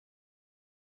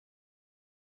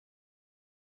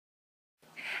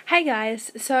Hey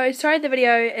guys, so sorry the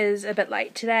video is a bit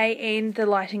late today and the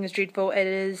lighting is dreadful. It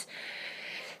is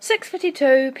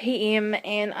 6:52 p.m.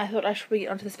 and I thought I should get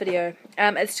onto this video.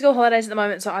 It's school holidays at the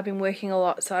moment, so I've been working a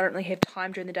lot, so I don't really have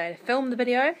time during the day to film the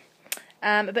video.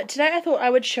 But today I thought I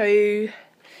would show you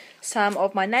some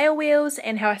of my nail wheels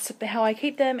and how I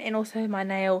keep them, and also my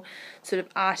nail sort of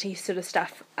arty sort of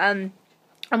stuff. I'm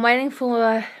waiting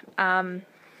for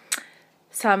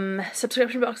some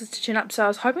subscription boxes to turn up, so I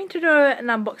was hoping to do an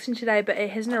unboxing today, but it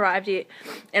hasn't arrived yet,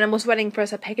 and I'm also waiting for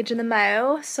a package in the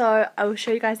mail, so I will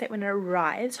show you guys that when it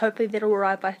arrives. Hopefully that'll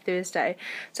arrive by Thursday,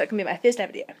 so it can be my Thursday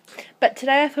video. But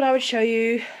today I thought I would show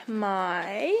you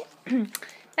my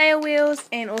nail wheels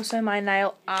and also my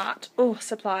nail art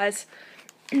supplies.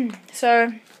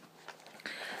 So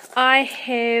I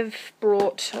have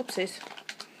brought, oopsies,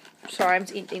 sorry, I'm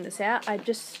just emptying this out. I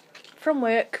just, from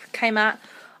work, came out.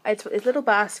 I just put these little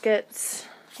baskets,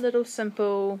 little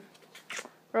simple,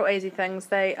 real easy things.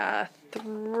 They are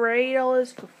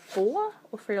 $3 for 4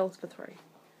 or $3 for 3.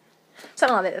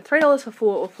 Something like that. They're $3 for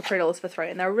 4 or for $3 for 3,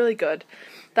 and they're really good.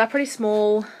 They're pretty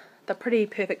small. They're pretty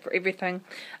perfect for everything.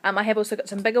 I have also got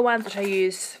some bigger ones which I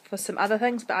use for some other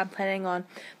things, but I'm planning on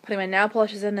putting my nail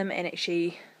polishes in them, and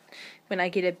actually when I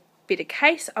get a better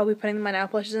case I'll be putting my nail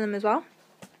polishes in them as well.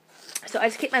 So I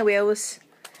just keep my wheels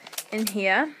in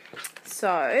here.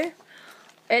 So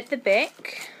at the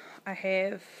back I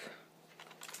have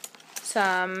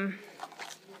some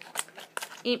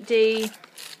empty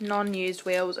non-used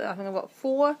wheels. I think I've got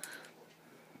four.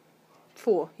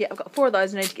 Yeah, I've got 4 of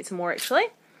those. I need to get some more actually.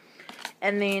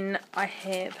 And then I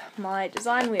have my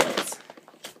design wheels.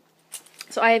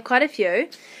 So I have quite a few.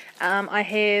 I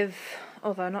have,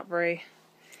 although not very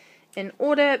in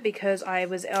order, because I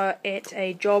was at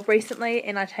a job recently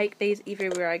and I take these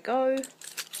everywhere I go,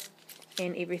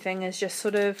 and everything has just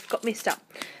sort of got messed up.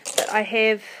 But I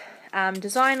have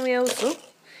design wheels,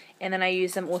 and then I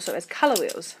use them also as colour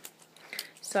wheels.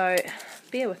 So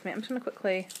bear with me, I'm just going to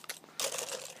quickly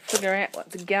figure out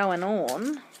what's going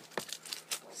on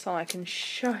so I can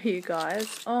show you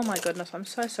guys. Oh my goodness, I'm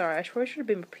so sorry. I probably should have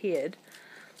been prepared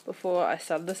before I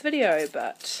started this video,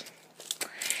 but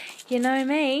you know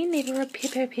me, never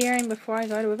preparing before I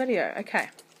go to a video. Okay,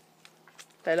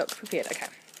 they look prepared. Okay,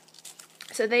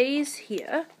 so these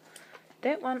here,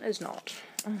 that one is not.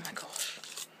 Oh my gosh.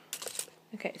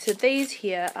 Okay, so these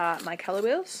here are my colour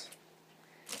wheels,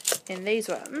 and these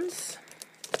ones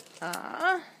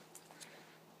are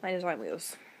my design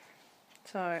wheels.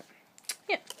 So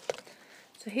yeah,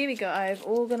 so here we go. I've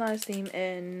organised them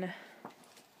in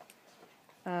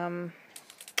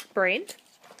brand.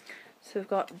 So we've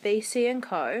got BC &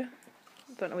 Co.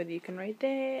 Don't know whether you can read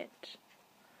that.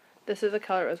 This is the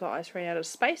colour as well. I just ran out of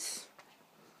space.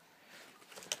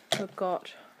 We've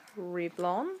got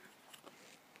Revlon.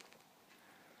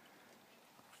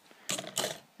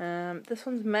 This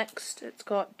one's mixed. It's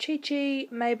got Chi Chi,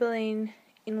 Maybelline,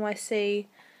 NYC,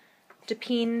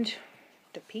 Depend.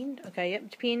 Okay, yep,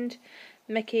 Depend,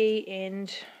 Mickey, and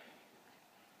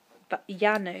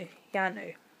Yanu.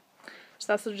 So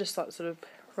that's just like sort of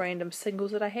random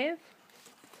singles that I have.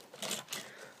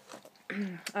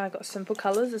 I've got simple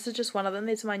colours. This is just one of them.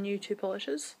 These are my new 2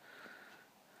 polishes,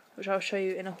 which I'll show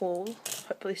you in a haul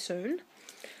hopefully soon.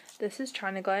 This is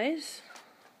China Glaze.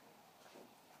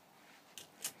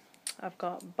 I've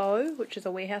got Bow, which is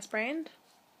a warehouse brand.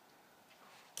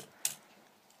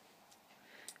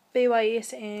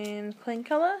 BYS and Clean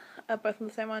Colour are both in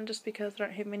the same one, just because I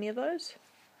don't have many of those.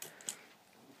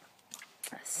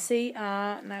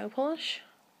 CR nail polish.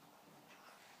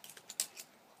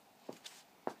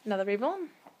 Another Revlon.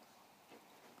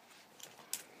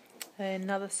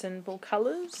 Another Simple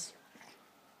Colours.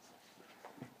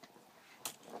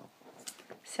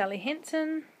 Sally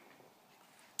Hansen.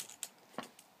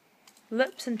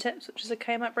 Lips and Tips, which is a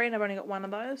Kmart brand. I've only got one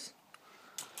of those.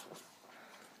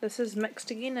 This is mixed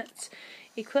again. It's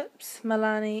Eclipse,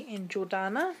 Milani, and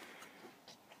Jordana.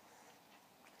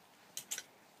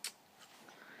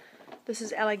 This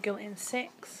is Ella Gill and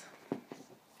Saks.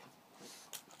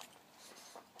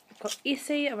 I've got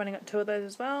Essie. I've only got 2 of those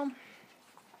as well.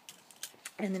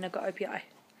 And then I've got OPI. I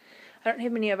don't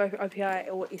have many of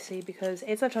OPI or Essie because,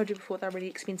 as I've told you before, they're really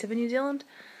expensive in New Zealand.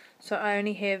 So I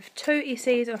only have 2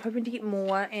 Essies, and I'm hoping to get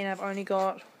more, and I've only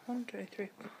got 1, 2, 3,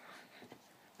 4,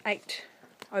 8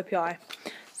 OPI.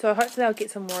 So hopefully I'll get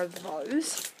some more of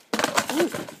those. Ooh,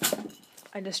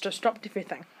 I just dropped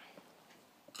everything.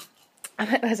 I'll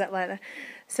make those up later.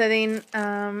 So then,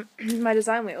 my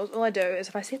design wheels, all I do is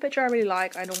if I see a picture I really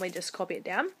like, I normally just copy it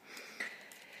down.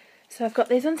 So I've got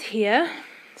these ones here.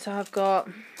 So I've got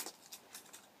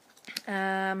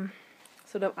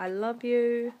sort of I love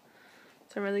you,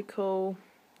 some really cool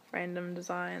random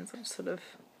designs. I'll sort of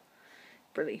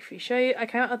briefly show you. I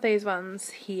came up with these ones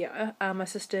here. My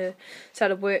sister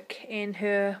started work and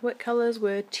her work colours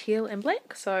were teal and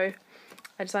black, so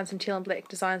I designed some teal and black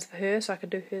designs for her so I could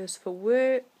do hers for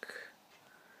work.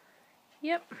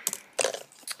 Yep.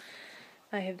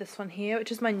 I have this one here,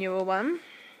 which is my newer one.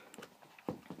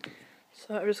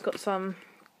 So I've just got some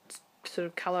sort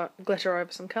of colour, glitter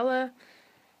over some colour.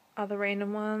 Other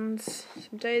random ones,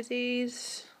 some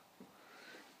daisies.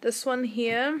 This one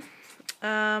here,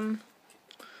 got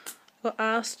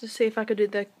asked to see if I could do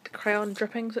the crayon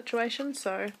dripping situation,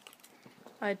 so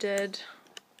I did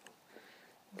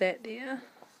that there.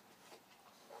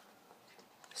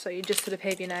 So you just sort of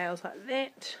have your nails like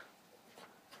that.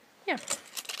 Yeah.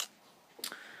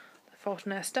 The Fault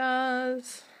in Our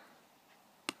Stars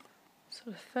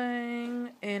sort of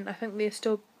thing, and I think they're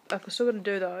still, I've still got to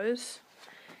do those,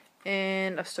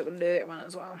 and I've still got to do that one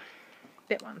as well.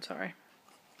 That one, sorry.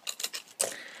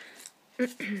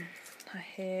 I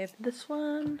have this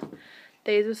one.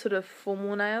 These are sort of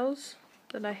formal nails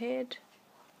that I had.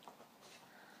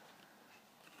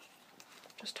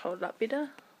 Just hold it up better.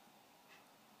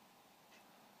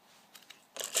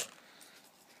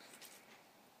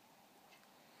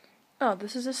 Oh,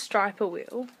 this is a striper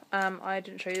wheel. I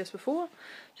didn't show you this before.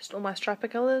 Just all my striper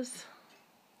colours.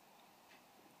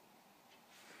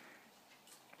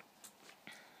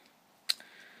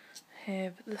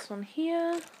 Have this one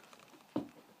here.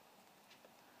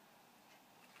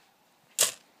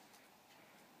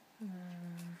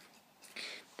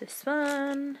 This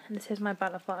one, and this has my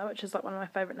butterfly, which is like one of my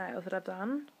favourite nails that I've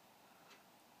done.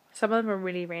 Some of them are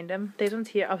really random. These ones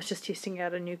here, I was just testing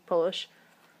out a new polish.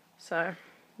 So,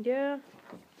 yeah.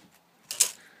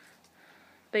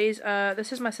 This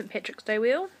is my St. Patrick's Day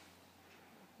wheel.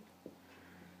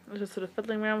 I was just sort of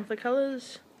fiddling around with the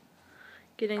colours.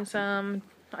 Getting some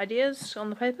ideas on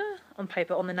the paper.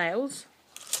 On the nails.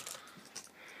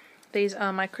 These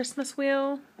are my Christmas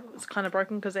wheel. It's kind of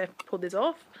broken because I've pulled these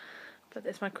off. But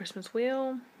that's my Christmas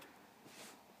wheel.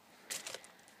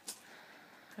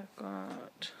 I've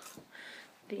got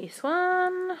this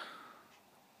one.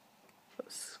 Got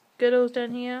Skittles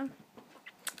down here.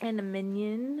 And a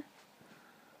Minion.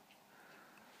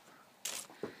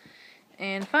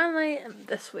 And finally,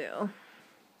 this wheel.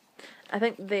 I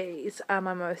think these are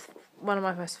one of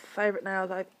my most favourite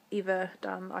nails I've ever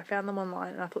done. I found them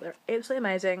online and I thought they're absolutely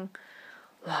amazing.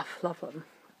 Love them.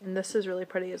 And this is really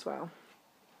pretty as well.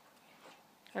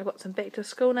 I've got some back to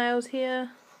school nails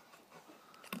here.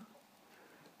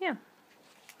 Yeah.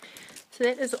 So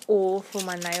that is all for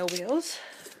my nail wheels.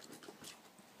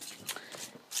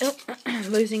 Oh,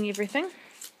 losing everything.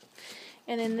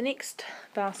 And in the next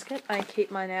basket I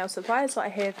keep my nail supplies. So I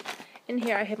have, in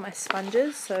here I have my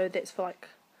sponges. So that's for like,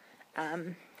 I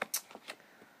can't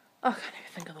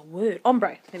even think of the word.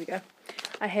 Ombre. There we go.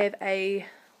 I have a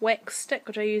wax stick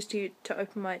which I use to use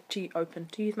my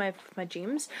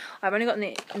gems. I've only got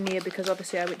in there because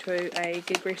obviously I went to a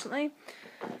gig recently.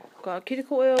 I've got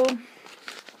cuticle oil.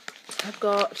 I've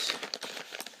got,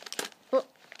 oh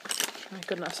my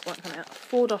goodness, it won't come out.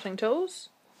 4 dotting tools.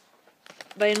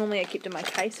 They normally I kept in my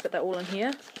case, but they're all in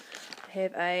here. I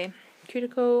have a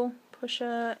cuticle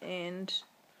pusher and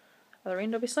other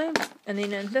end obviously, and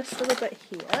then in this little bit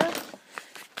here,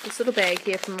 this little bag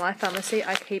here from my pharmacy,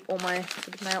 I keep all my sort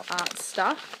of nail art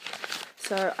stuff.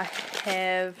 So I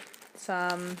have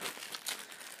some,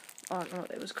 I don't know what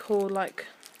that was called, like,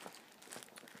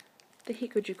 the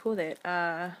heck would you call that?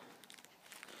 I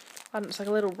don't know, it's like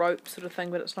a little rope sort of thing,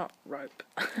 but it's not rope.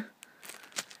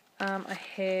 I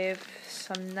have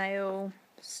some nail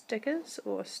stickers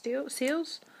or seals.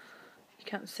 You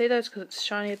can't see those because it's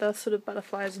shiny. They're sort of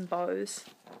butterflies and bows.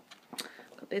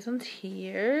 Got these ones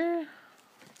here.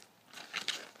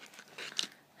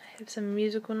 I have some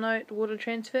musical note water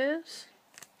transfers.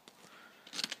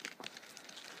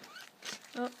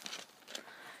 Oh,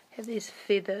 have these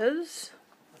feathers.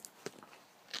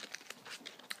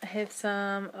 I have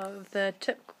some of the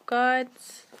tip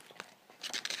guides.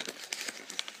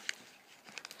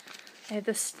 I have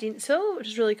this stencil, which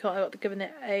is really cool. I got given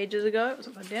that ages ago. It was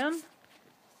upside down.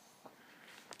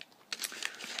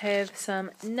 I have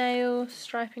some nail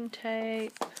striping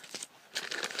tape.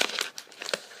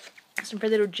 Some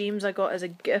pretty little gems I got as a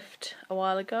gift a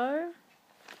while ago.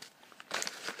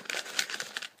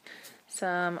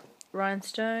 Some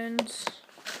rhinestones.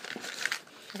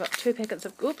 I've got 2 packets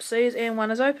of oopsies and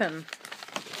one is open.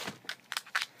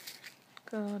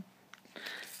 God.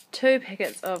 2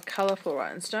 packets of colourful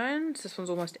rhinestones. This one's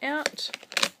almost out.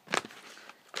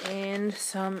 And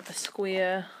some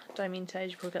square diamante.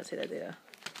 You probably can't see that there.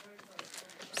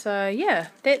 So yeah,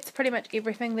 that's pretty much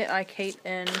everything that I keep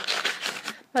in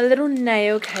my little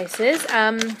nail cases.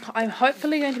 I'm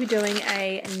hopefully going to be doing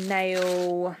a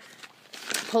nail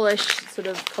polish sort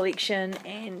of collection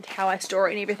and how I store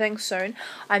it and everything soon.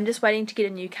 I'm just waiting to get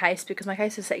a new case because my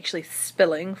case is actually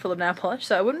spilling full of nail polish,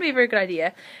 so it wouldn't be a very good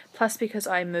idea. Plus, because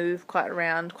I move quite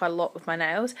a lot with my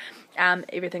nails,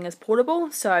 everything is portable.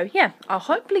 So yeah, I'll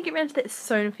hopefully get around to that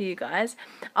soon for you guys.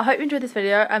 I hope you enjoyed this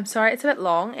video. I'm sorry it's a bit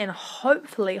long, and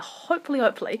hopefully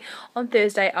on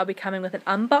Thursday I'll be coming with an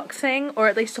unboxing, or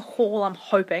at least a haul, I'm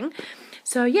hoping.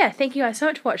 So yeah, thank you guys so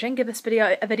much for watching. Give this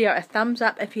video a thumbs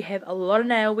up if you have a lot of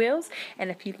nail wheels,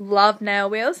 and if you love nail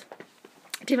wheels,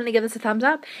 definitely give this a thumbs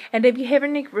up. And if you have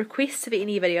any requests of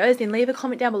any videos, then leave a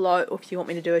comment down below, or if you want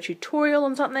me to do a tutorial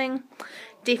on something,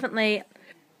 definitely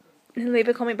leave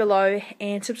a comment below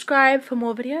and subscribe for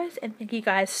more videos. And thank you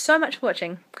guys so much for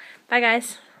watching. Bye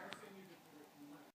guys.